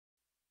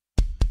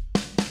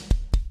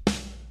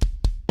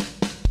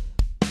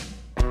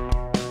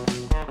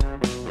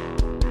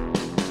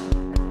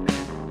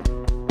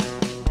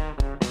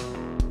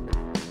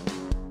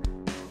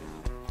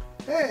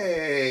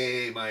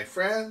Hey, my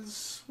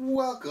friends.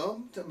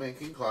 Welcome to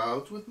Making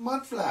Clouds with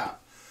Mudflap.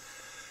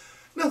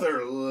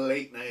 Another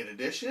late night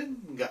edition.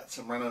 Got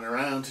some running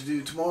around to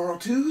do tomorrow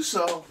too,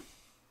 so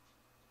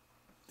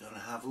gonna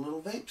have a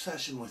little vape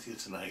session with you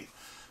tonight.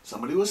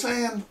 Somebody was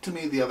saying to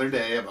me the other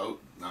day about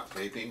not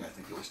vaping. I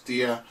think it was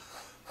Dia.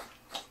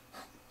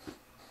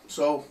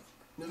 So,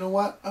 you know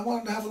what? I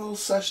wanted to have a little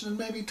session and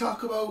maybe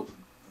talk about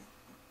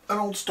an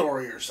old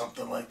story or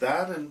something like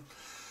that. And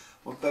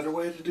what better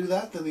way to do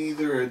that than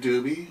either a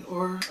doobie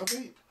or a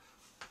vape?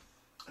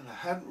 And I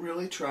hadn't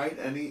really tried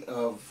any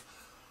of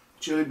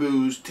Chili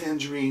Boo's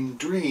Tangerine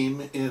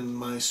Dream in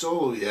my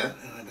solo yet,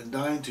 and I've been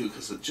dying to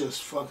because it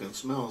just fucking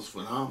smells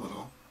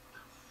phenomenal.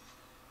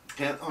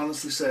 Can't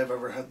honestly say I've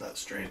ever had that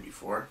strain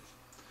before.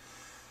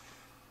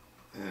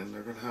 And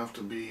they're going to have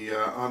to be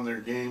on their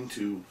game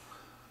to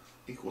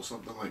equal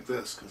something like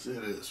this, because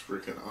it is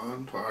freaking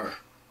on par.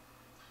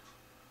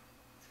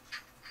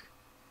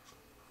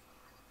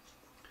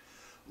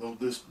 Load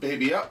this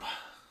baby up.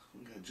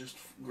 I'm going to just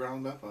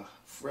ground up a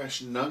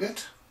fresh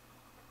nugget.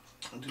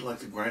 I do like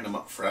to grind them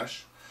up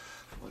fresh.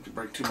 I don't like to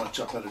break too much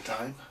up at a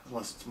time,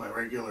 unless it's my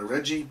regular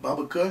Reggie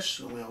Bubba Kush,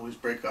 and we always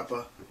break up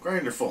a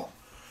grinder full.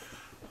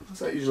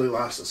 So that usually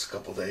lasts us a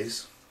couple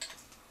days.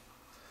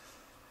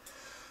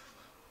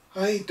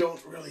 I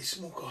don't really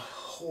smoke a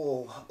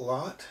whole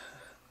lot,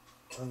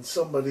 and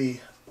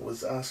somebody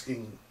was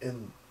asking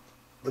in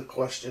the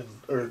question,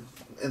 or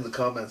in the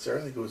comments there,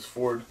 I think it was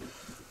Ford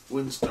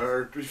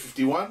Windstar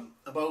 351,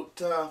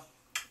 about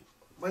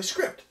my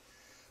script.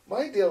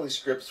 My daily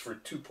script's for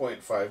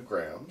 2.5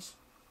 grams,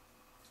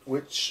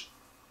 which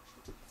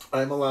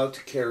I'm allowed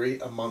to carry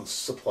a month's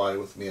supply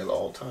with me at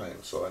all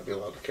times, so I'd be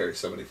allowed to carry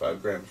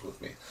 75 grams with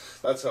me.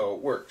 That's how it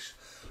works.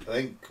 I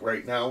think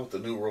right now with the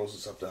new rules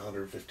it's up to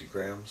 150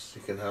 grams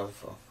you can have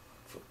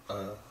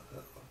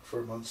for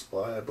a month's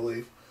supply, I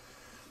believe,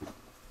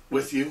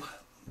 with you.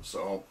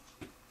 So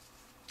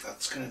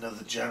that's kind of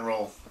the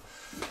general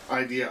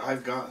idea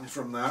I've gotten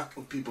from that.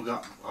 When people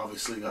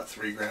obviously got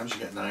 3 grams,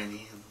 you get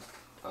 90 and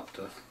up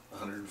to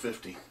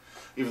 150.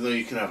 Even though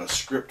you can have a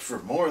script for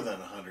more than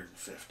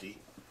 150,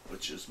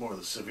 which is more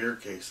the severe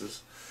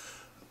cases.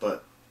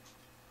 But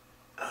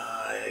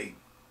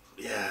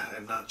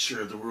I'm not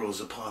sure the rules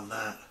upon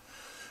that,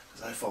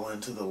 because I fall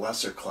into the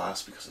lesser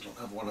class because I don't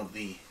have one of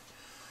the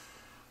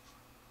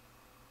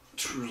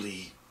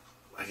truly,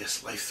 I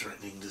guess,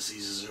 life-threatening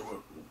diseases, or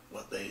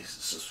what they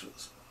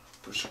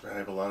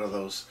prescribe a lot of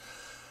those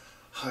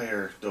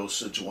higher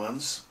dosage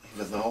ones,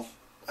 even though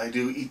I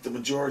do eat the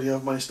majority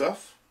of my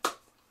stuff.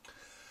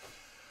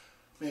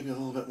 Maybe a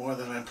little bit more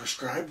than I'm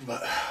prescribed,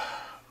 but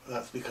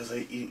that's because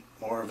I eat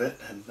more of it,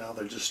 and now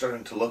they're just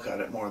starting to look at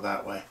it more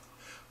that way.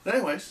 But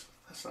anyways,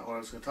 that's not what I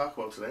was going to talk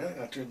about today. I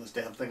gotta turn this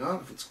damn thing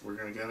on if we're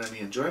going to get any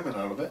enjoyment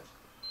out of it.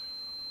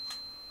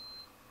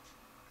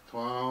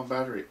 Come on,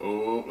 battery.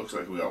 Oh, looks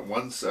like we got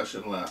one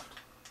session left.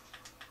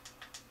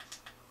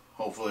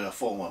 Hopefully a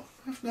full one.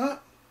 If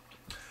not,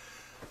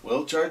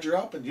 we'll charge her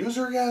up and use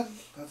her again.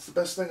 That's the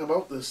best thing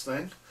about this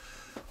thing.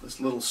 This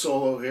little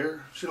solo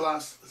here should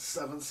last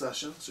 7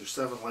 sessions. There's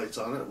 7 lights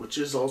on it, which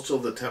is also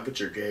the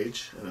temperature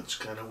gauge. And it's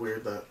kind of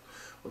weird that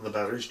when the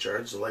battery's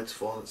charged, the light's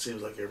full, and it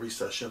seems like every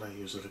session I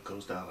use it, it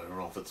goes down. I don't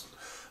know if it's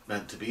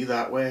meant to be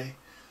that way.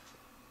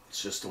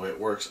 It's just the way it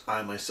works.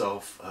 I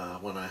myself,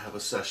 when I have a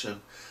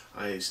session,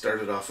 I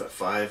started off at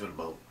 5, and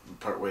about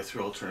partway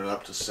through I'll turn it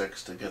up to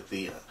 6 to get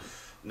the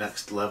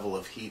next level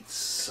of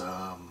heat's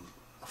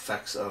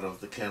effects out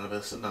of the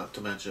cannabis. And not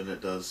to mention,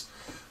 it does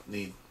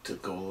need to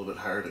go a little bit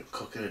higher to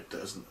cook it. It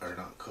doesn't, or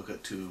not cook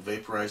it, to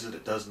vaporize it.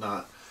 It does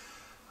not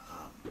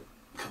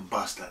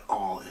combust at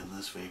all in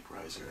this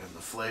vaporizer, and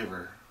the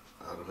flavor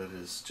out of it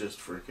is just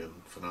freaking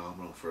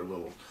phenomenal for a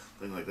little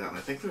thing like that. And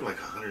I think they're like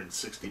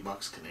 160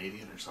 bucks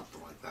Canadian or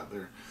something like that.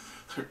 They're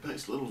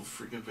nice little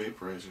freaking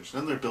vaporizers,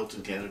 and they're built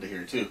in Canada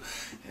here too.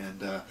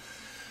 And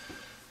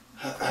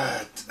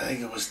I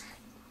think it was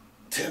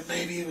Tim,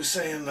 maybe he was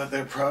saying that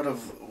they're proud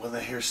of when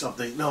they hear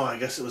something. No, I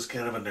guess it was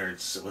Canada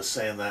Nerds. It was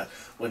saying that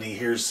when he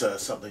hears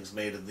something's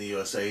made in the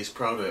USA, he's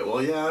proud of it.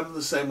 Well, yeah, I'm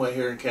the same way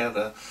here in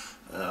Canada.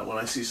 When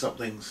I see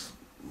something's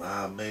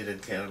made in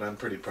Canada, I'm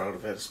pretty proud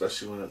of it,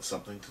 especially when it's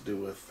something to do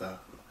with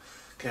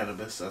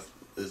cannabis. That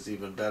is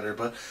even better.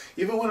 But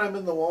even when I'm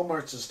in the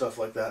Walmarts and stuff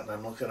like that, and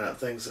I'm looking at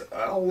things,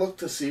 I'll look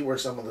to see where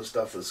some of the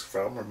stuff is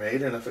from or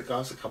made, and if it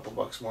costs a couple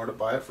bucks more to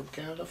buy it from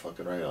Canada,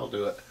 fucking right, I'll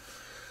do it.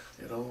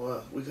 You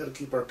know, we got to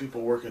keep our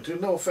people working too.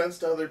 No offense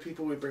to other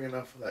people, we bring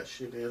enough of that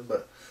shit in,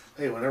 but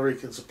hey, whenever you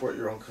can support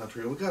your own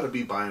country, we got to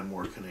be buying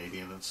more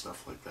Canadian and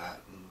stuff like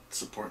that, and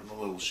supporting the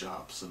little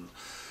shops, and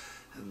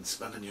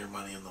spending your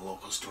money in the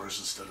local stores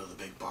instead of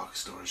the big box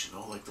stores, you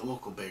know, like the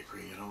local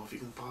bakery. You know, if you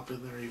can pop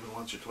in there even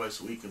once or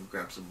twice a week and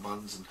grab some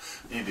buns and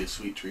maybe a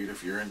sweet treat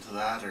if you're into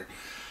that, or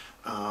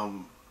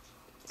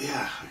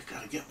yeah, I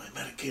gotta get my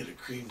medicated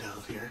cream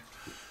down here.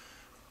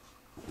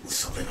 It's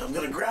something I'm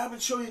going to grab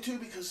and show you too,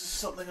 because this is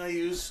something I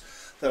use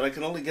that I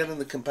can only get in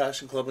the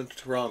Compassion Club in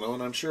Toronto,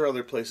 and I'm sure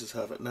other places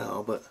have it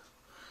now, but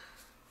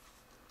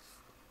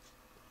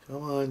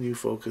come on, you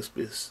focus,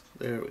 please.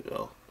 There we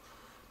go.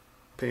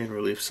 pain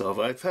relief salve.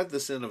 I've had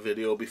this in a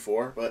video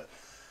before, but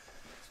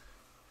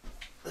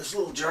this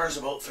little jar is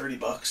about 30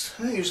 bucks.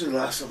 It usually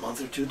lasts a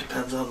month or two,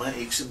 depends on my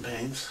aches and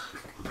pains.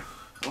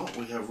 Oh,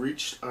 we have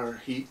reached our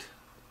heat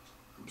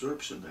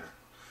absorption there.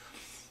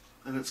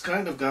 And it's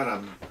kind of got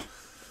a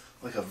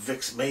like a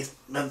Vicks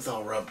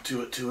menthol rub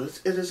to it too.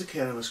 It is a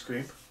cannabis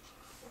cream.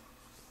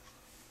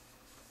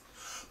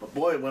 But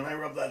boy, when I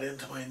rub that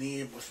into my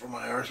knee for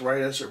my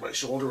arthritis or my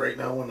shoulder right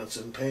now when it's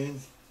in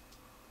pain,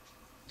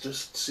 it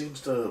just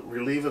seems to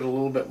relieve it a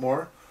little bit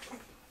more.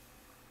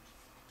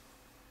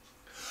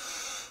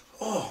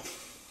 Oh,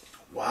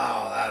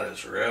 wow, that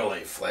is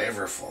really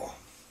flavorful.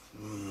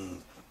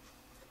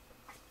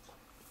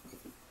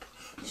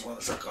 Just want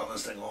to suck on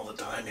this thing all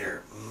the time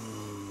here.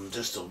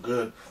 Just so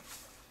good.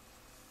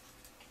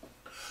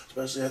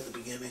 Especially at the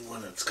beginning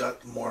when it's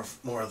got more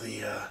of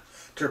the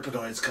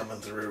terpenoids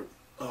coming through.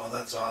 Oh,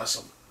 that's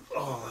awesome.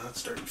 Oh,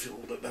 that's starting to feel a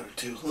little bit better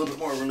too. A little bit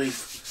more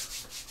relief.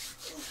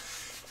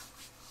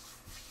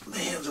 My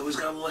hands always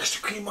got a little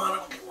extra cream on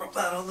it. I can rub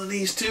that on the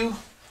knees too.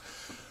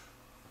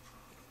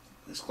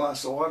 This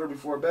glass of water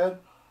before bed.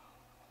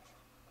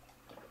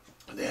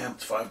 Damn,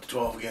 it's 5 to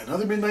 12 again.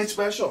 Another midnight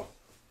special.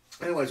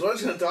 Anyways, what I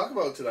was going to talk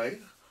about tonight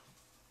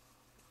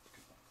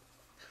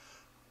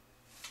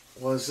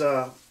was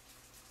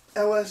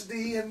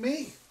LSD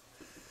Me.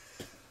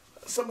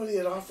 Somebody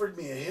had offered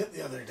me a hit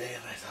the other day,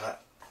 and I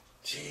thought,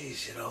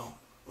 geez, you know,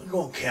 we're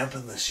going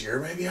camping this year.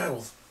 Maybe I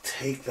will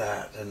take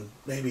that and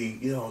maybe,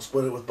 you know,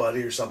 split it with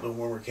Buddy or something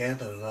when we're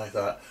camping. And I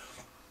thought,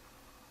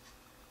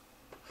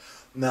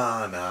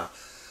 nah.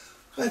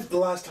 The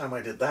last time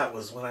I did that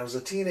was when I was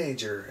a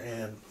teenager,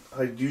 and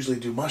I usually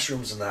do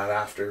mushrooms and that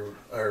after,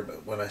 or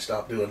when I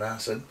stopped doing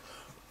acid.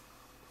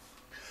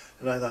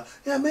 And I thought,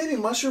 yeah, maybe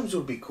mushrooms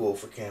would be cool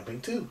for camping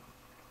too.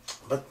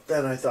 But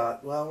then I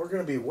thought, well, we're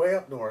going to be way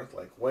up north,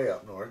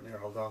 near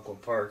Algonquin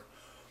Park.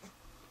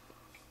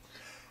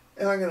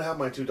 And I'm going to have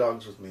my 2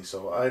 dogs with me,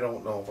 so I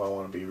don't know if I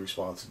want to be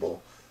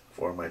responsible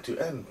for my 2,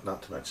 and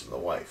not to mention the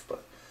wife,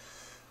 but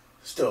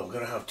still, I'm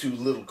going to have 2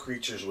 little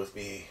creatures with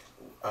me,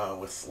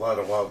 with a lot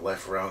of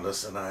wildlife around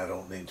us, and I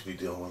don't need to be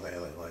dealing with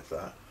anything like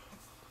that.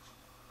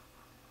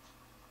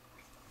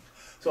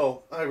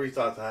 So I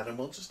rethought that, and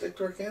we'll just stick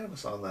to our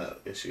cannabis on that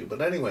issue.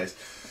 But anyways,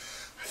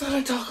 I thought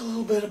I'd talk a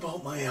little bit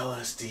about my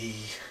LSD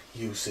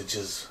usage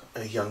as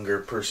a younger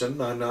person.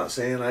 I'm not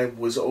saying I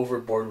was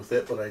overboard with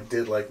it, but I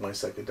did like my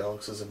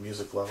psychedelics as a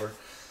music lover.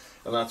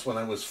 And that's when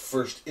I was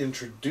first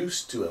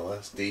introduced to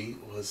LSD,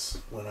 was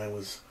when I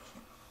was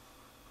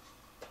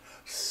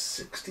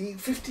 16,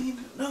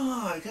 15? No,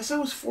 I guess I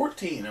was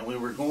 14, and we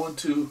were going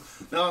to,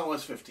 no, I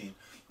was 15.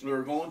 We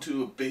were going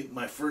to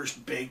my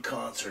first big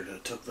concert. I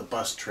took the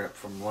bus trip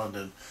from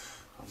London.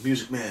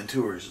 Music Man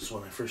Tours is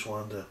when I first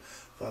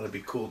thought it'd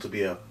be cool to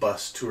be a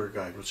bus tour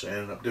guide, which I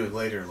ended up doing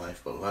later in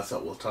life, but I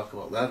thought we'll talk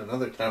about that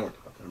another time. We're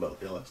talking about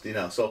the LSD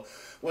now. So,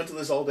 went to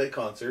this all-day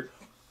concert.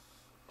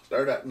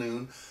 Started at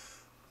noon.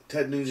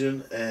 Ted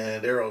Nugent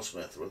and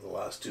Aerosmith were the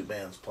last 2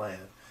 bands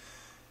playing.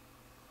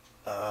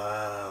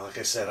 Like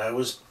I said, I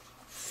was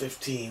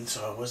 15,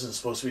 so I wasn't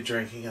supposed to be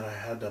drinking, and I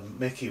had a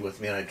Mickey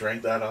with me, and I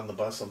drank that on the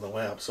bus on the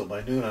way up, so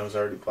by noon I was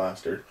already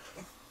plastered.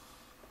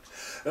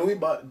 And we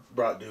brought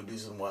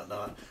doobies and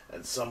whatnot,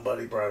 and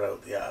somebody brought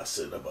out the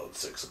acid about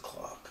 6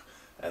 o'clock,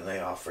 and they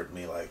offered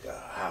me like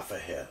half a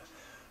hit.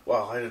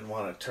 Well, I didn't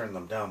want to turn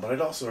them down, but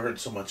I'd also heard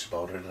so much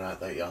about it, and at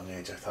that young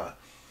age I thought,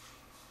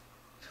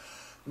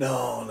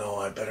 no,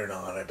 I better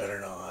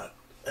not.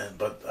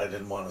 But I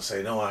didn't want to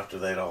say no after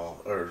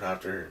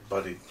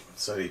Buddy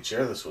said he'd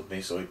share this with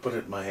me, so he put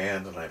it in my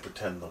hand, and I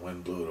pretended the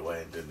wind blew it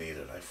away and didn't eat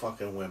it. I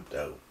fucking wimped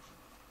out.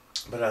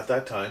 But at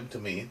that time, to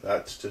me,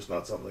 that's just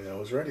not something I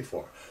was ready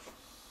for.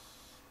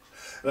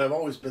 And I've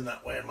always been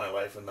that way in my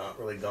life and not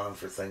really gone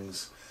for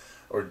things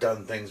or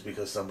done things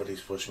because somebody's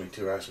pushed me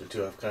to or asked me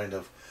to. I've kind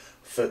of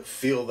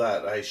feel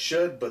that I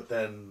should, but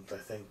then I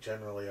think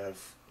generally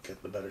I've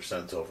get the better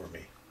sense over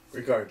me.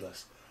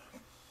 Regardless.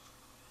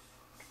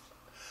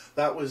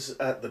 That was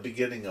at the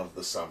beginning of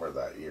the summer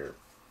that year.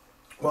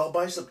 Well,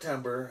 by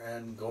September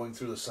and going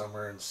through the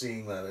summer and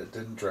seeing that it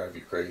didn't drive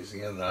you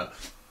crazy and that,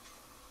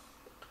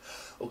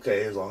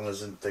 okay, as long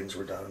as things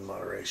were done in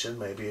moderation,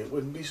 maybe it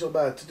wouldn't be so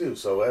bad to do.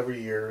 So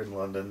every year in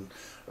London,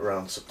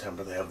 around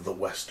September, they have the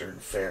Western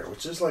Fair,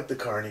 which is like the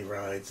carny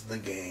rides and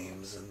the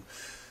games, and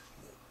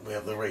we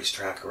have the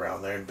racetrack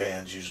around there, and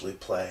bands usually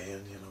play,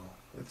 and you know,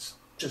 it's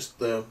just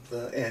the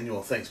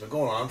annual thing. It's been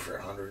going on for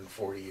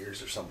 140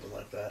 years or something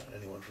like that.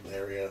 Anyone from the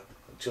area,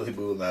 Chili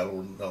Boo and that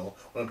will know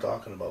what I'm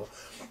talking about.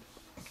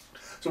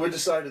 So we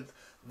decided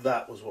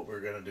that was what we were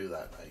going to do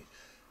that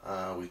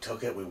night. We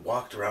took it, we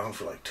walked around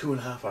for like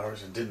 2.5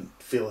 hours and didn't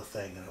feel a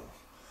thing. And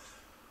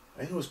I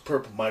think it was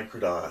purple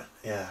microdot,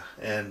 yeah.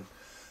 And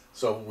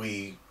so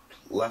we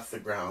left the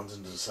grounds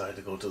and decided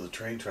to go to the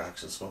train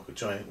tracks and smoke a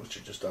joint, which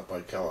are just up by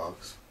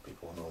Kellogg's.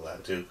 People know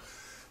that too.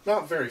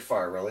 Not very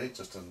far really,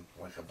 just in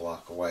like a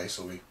block away.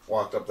 So we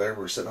walked up there, we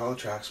were sitting on the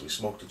tracks, we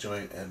smoked a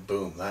joint, and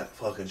boom, that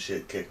fucking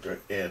shit kicked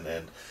in.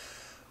 And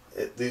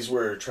these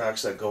were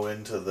tracks that go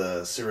into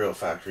the cereal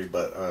factory,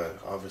 but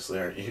obviously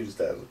aren't used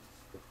at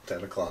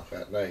 10 o'clock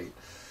at night.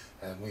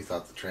 And we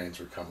thought the trains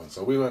were coming.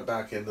 So we went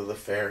back into the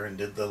fair and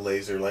did the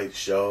laser light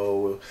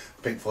show,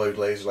 Pink Floyd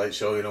laser light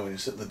show, you know, when you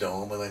sit in the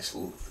dome and they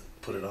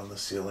put it on the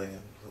ceiling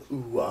and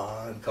ooh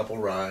ah, and a couple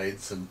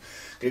rides and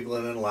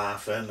giggling and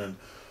laughing, and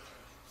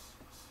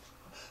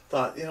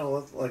thought, you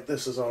know, like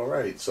this is all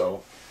right.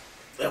 So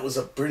that was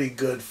a pretty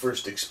good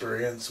first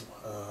experience.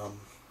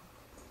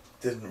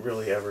 Didn't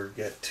really ever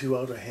get too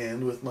out of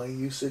hand with my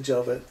usage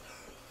of it.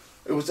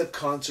 It was a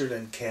concert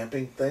and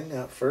camping thing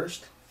at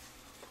first,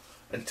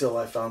 until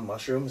I found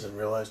mushrooms and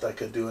realized I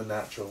could do a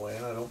natural way,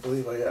 and I don't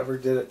believe I ever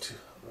did it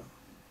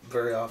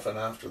very often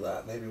after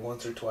that. Maybe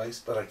once or twice,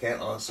 but I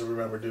can't honestly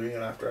remember doing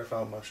it after I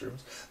found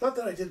mushrooms. Not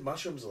that I did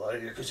mushrooms a lot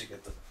here, because you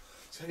get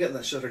I'm getting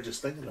that shudder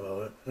just thinking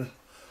about it.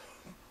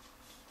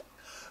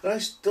 And I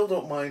still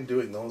don't mind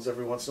doing those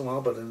every once in a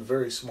while, but in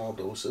very small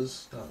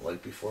doses. Not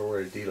like before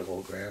where I'd eat a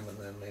whole gram and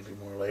then maybe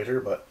more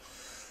later, but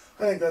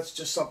I think that's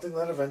just something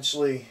that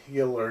eventually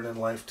you'll learn in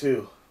life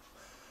too.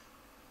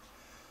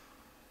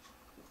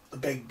 The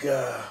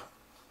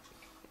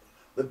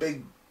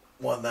big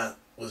one that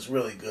was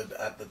really good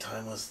at the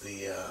time was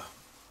the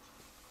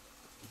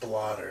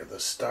blotter, the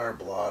star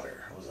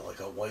blotter. It was like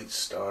a white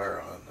star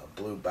on a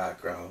blue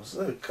background. It was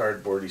like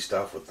cardboardy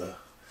stuff with the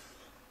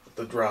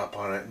drop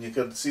on it, and you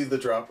could see the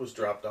drop was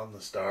dropped on the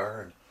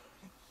star, and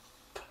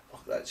oh,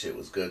 that shit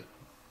was good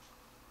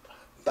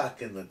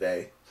back in the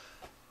day.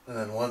 And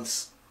then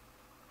once,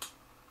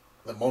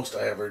 the most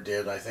I ever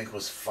did, I think,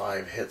 was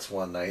 5 hits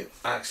one night,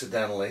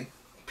 accidentally,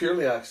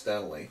 purely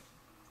accidentally,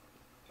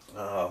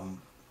 at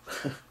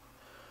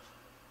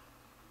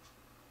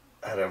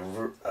a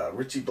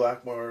Richie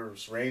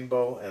Blackmore's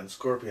Rainbow and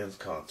Scorpions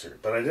concert.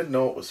 But I didn't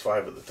know it was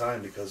 5 at the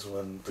time, because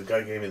when the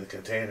guy gave me the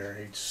container,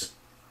 he just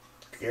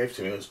gave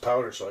to me, it was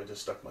powder, so I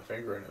just stuck my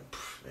finger in it,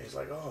 and he's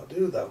like, oh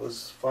dude, that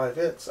was 5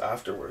 hits.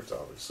 Afterwards,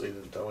 obviously, he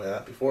didn't tell me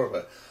that before,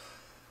 but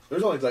there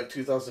was only like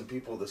 2,000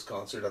 people at this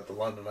concert at the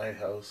London Ice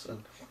House,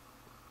 and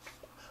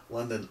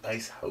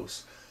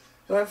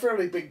I'm a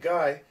fairly big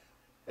guy,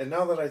 and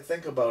now that I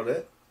think about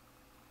it,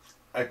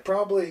 I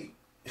probably,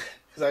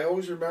 because I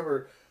always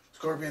remember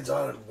Scorpions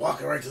on and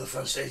walking right to the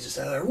front stage and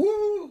standing there,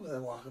 woo, and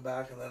then walking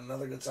back, and then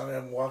another good song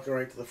and walking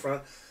right to the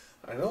front.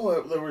 I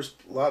know there was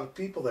a lot of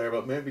people there,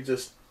 but maybe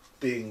just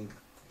being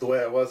the way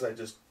I was, I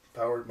just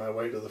powered my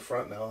way to the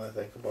front now that I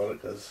think about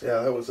it, because yeah,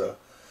 that was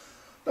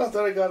not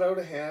that I got out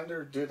of hand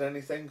or did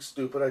anything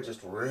stupid, I just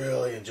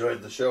really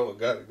enjoyed the show and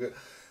got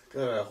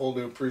a whole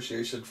new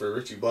appreciation for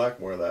Richie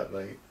Blackmore that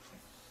night.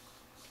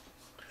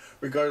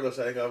 Regardless,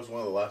 I think that was one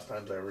of the last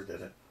times I ever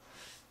did it.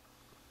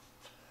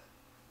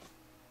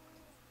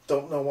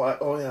 Don't know why.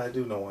 Oh yeah, I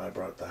do know why I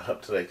brought that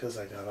up today, because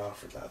I got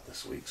offered that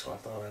this week, so I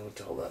thought I would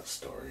tell that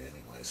story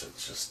anyways.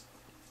 It's just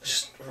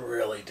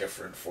really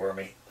different for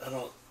me. I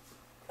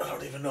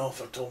don't even know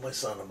if I've told my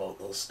son about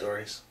those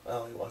stories.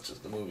 Well, he watches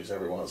the movies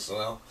every once in a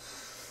while.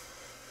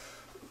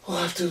 We'll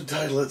have to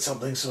title it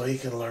something so he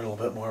can learn a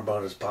little bit more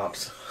about his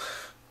pops.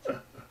 Hey,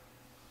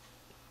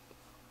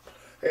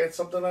 it's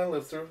something I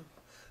lived through,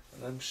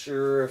 and I'm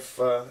sure if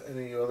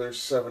any other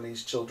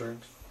 70s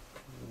children,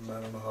 I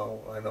don't know how,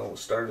 I know it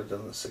started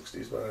in the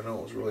 60s, but I know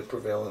it was really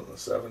prevalent in the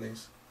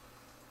 70s,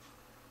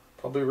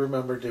 probably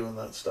remember doing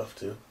that stuff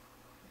too.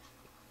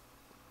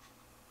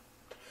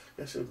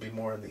 I guess it would be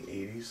more in the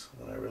 80s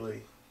when I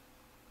really,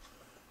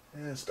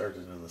 it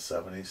started in the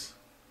 70s.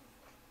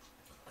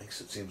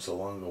 Makes it seem so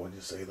long ago when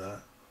you say that.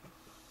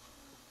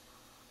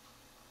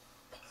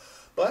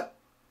 But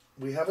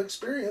we have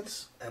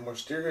experience, and we're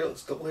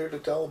still here to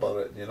tell about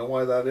it. And you know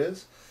why that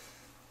is?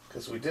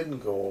 Because we didn't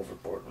go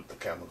overboard with the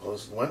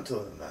chemicals and went to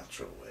the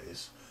natural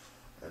ways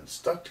and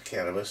stuck to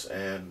cannabis.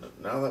 And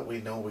now that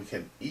we know we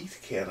can eat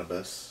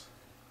cannabis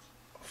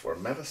for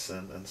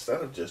medicine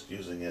instead of just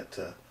using it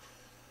to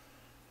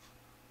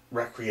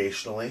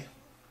recreationally,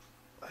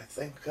 I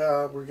think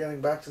we're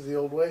getting back to the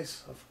old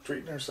ways of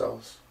treating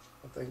ourselves.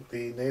 I think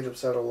the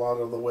natives had a lot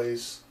of the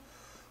ways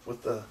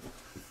with the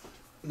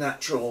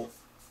natural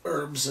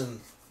herbs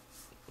and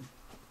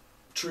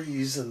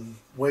trees and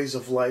ways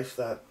of life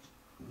that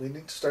we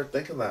need to start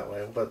thinking that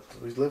way, but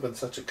we live in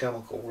such a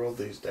chemical world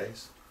these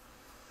days.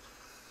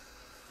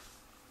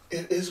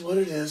 It is what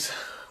it is.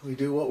 We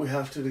do what we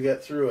have to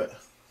get through it.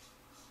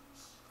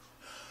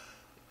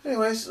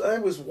 Anyways, I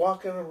was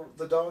walking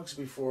the dogs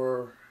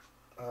before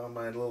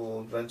my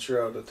little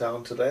adventure out of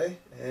town today,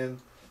 and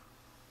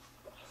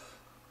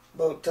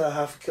about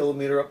half a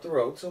kilometer up the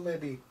road, so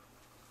maybe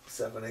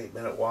 7-8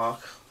 minute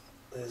walk,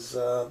 is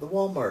the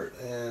Walmart,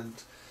 and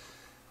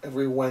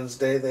every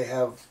Wednesday they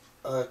have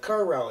a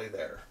car rally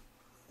there.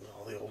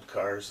 All the old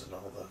cars and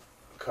all the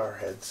car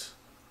heads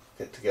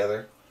get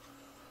together.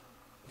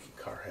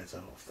 Car heads, I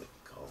don't know if they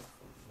call them,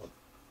 what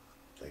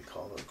they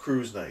call them,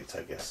 cruise nights,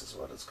 I guess is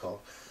what it's called.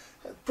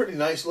 Pretty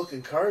nice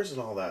looking cars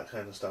and all that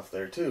kind of stuff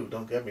there too.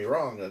 Don't get me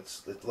wrong,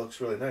 it looks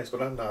really nice,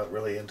 but I'm not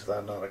really into that.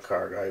 I'm not a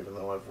car guy, even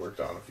though I've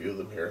worked on a few of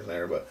them here and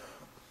there.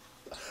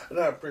 And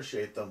I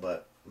appreciate them,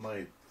 but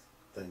my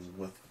thing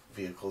with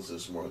vehicles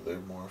is they're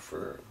more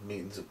for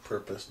means of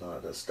purpose,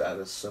 not a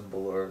status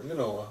symbol, or you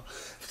know,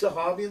 if it's a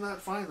hobby and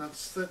that, fine,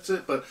 that's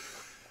it. But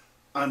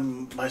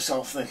I'm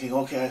myself thinking,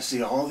 okay, I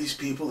see all these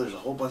people, there's a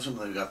whole bunch of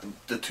them, they've got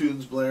the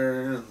tunes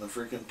blaring and the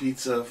freaking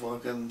pizza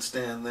fucking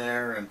stand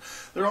there, and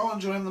they're all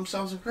enjoying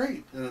themselves, and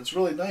great. And it's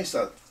really nice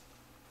that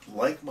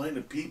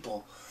like-minded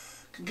people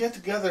can get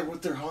together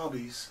with their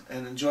hobbies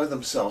and enjoy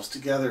themselves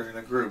together in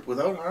a group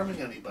without harming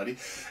anybody,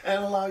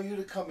 and allow you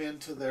to come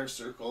into their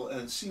circle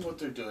and see what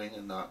they're doing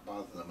and not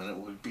bother them. And it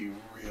would be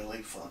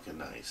really fucking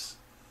nice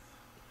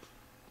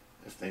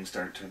if things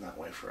started to turn that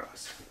way for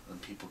us,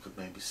 and people could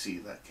maybe see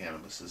that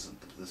cannabis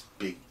isn't this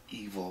big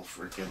evil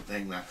freaking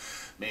thing, that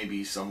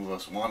maybe some of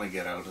us want to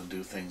get out and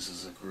do things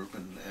as a group,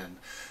 and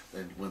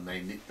then when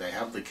they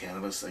have the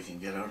cannabis, they can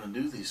get out and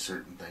do these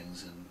certain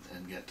things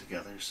and get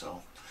together.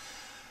 So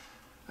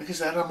like I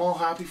said, I'm all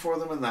happy for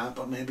them and that,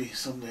 but maybe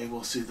someday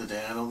we'll see the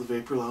day. I know the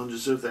vapor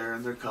lounges are there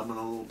and they're coming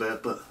a little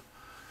bit, but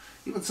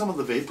even some of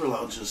the vapor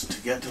lounges,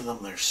 to get to them,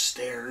 there's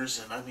stairs,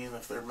 and I mean,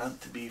 if they're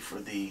meant to be for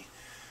the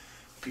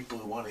people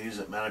who want to use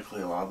it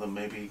medically, a lot of them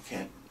maybe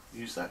can't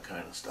use that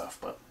kind of stuff.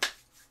 But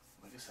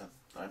like I said,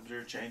 times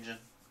are changing, and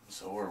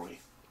so are we.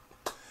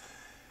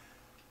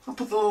 I'll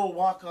put the little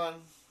walk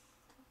on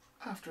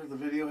after the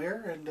video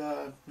here, and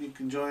you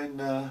can join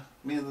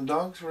me and the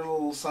dogs for a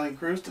little sunny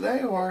cruise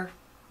today, or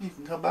you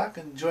can come back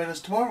and join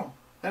us tomorrow.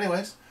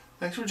 Anyways,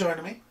 thanks for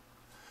joining me.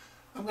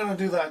 I'm going to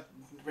do that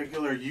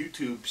regular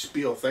YouTube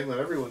spiel thing that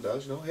everyone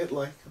does, you know, hit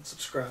like and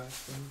subscribe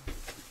and,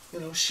 you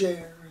know,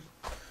 share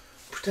and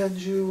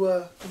pretend you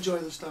enjoy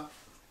the stuff.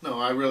 No,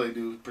 I really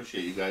do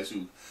appreciate you guys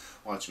who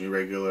watch me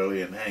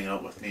regularly and hang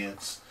out with me.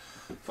 It's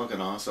fucking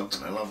awesome,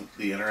 and I love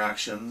the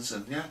interactions.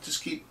 And yeah,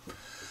 just keep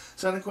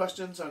sending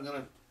questions. I'm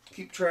going to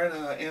keep trying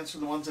to answer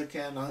the ones I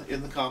can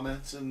in the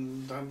comments,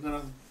 and I'm going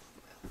to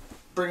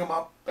bring them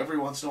up every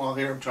once in a while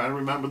here. I'm trying to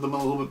remember them a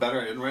little bit better.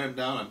 I didn't write them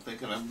down. I'm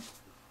thinking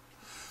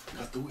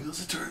got the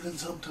wheels a-turning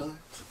sometimes.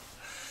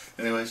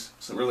 Anyways,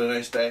 it's a really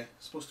nice day.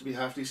 It's supposed to be a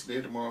half decent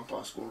day tomorrow,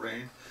 possible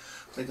rain.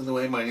 Thinking the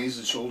way my knees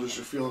and shoulders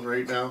are feeling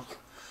right now,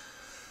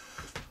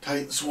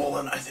 tight and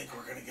swollen, I think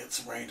we're going to get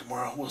some rain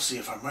tomorrow. We'll see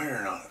if I'm right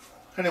or not.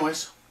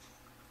 Anyways,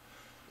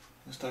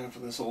 it's time for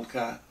this old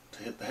cat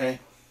to hit the hay.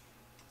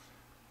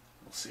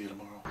 We'll see you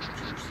tomorrow.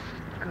 Cheers.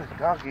 Good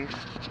doggies.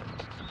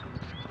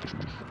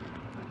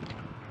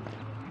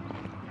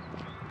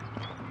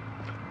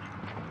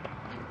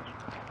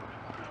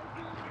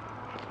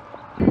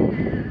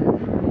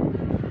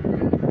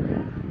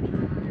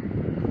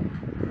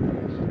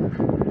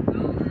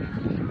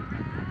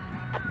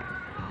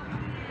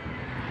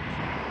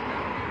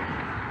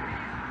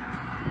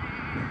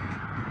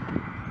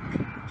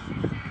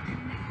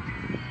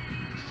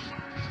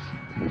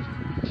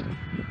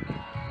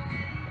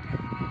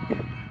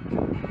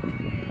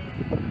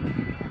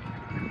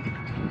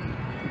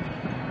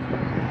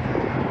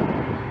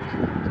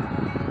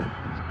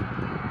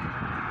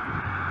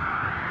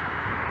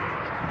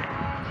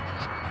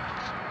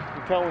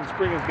 Tell when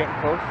spring is getting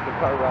close, the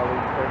car rally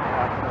starts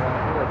passing around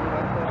here. I'll be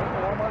like the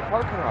Walmart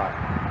parking lot.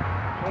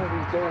 One of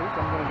these days,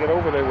 I'm going to get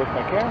over there with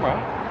my camera,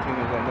 as soon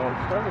as I know it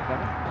started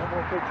now. I'm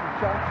going to take some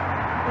shots,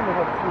 and we'll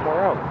have a few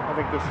more out. I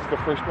think this is the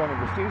first one of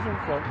the season,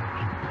 so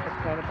that's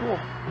kind of cool.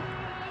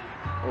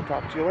 We'll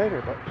talk to you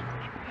later, but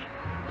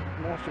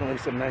definitely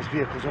some nice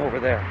vehicles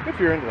over there, if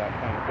you're into that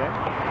kind of thing.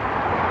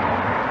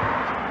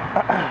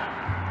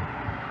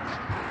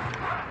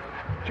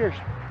 Cheers.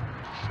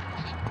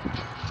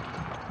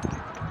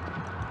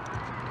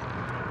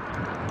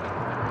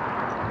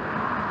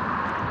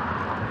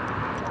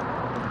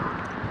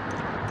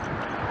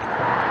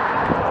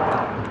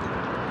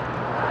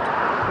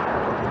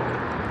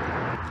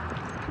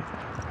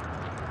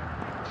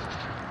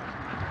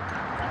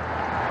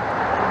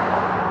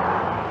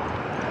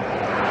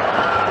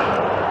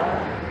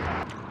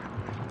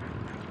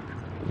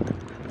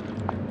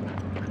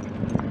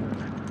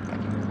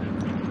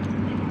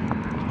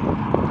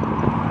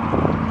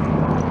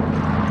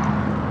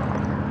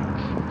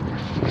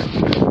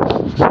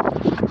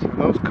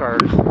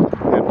 Cars and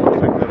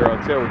motorcycles that are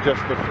on sale with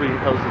just the 3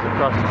 houses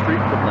across the street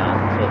from that,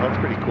 so that's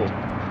pretty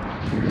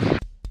cool.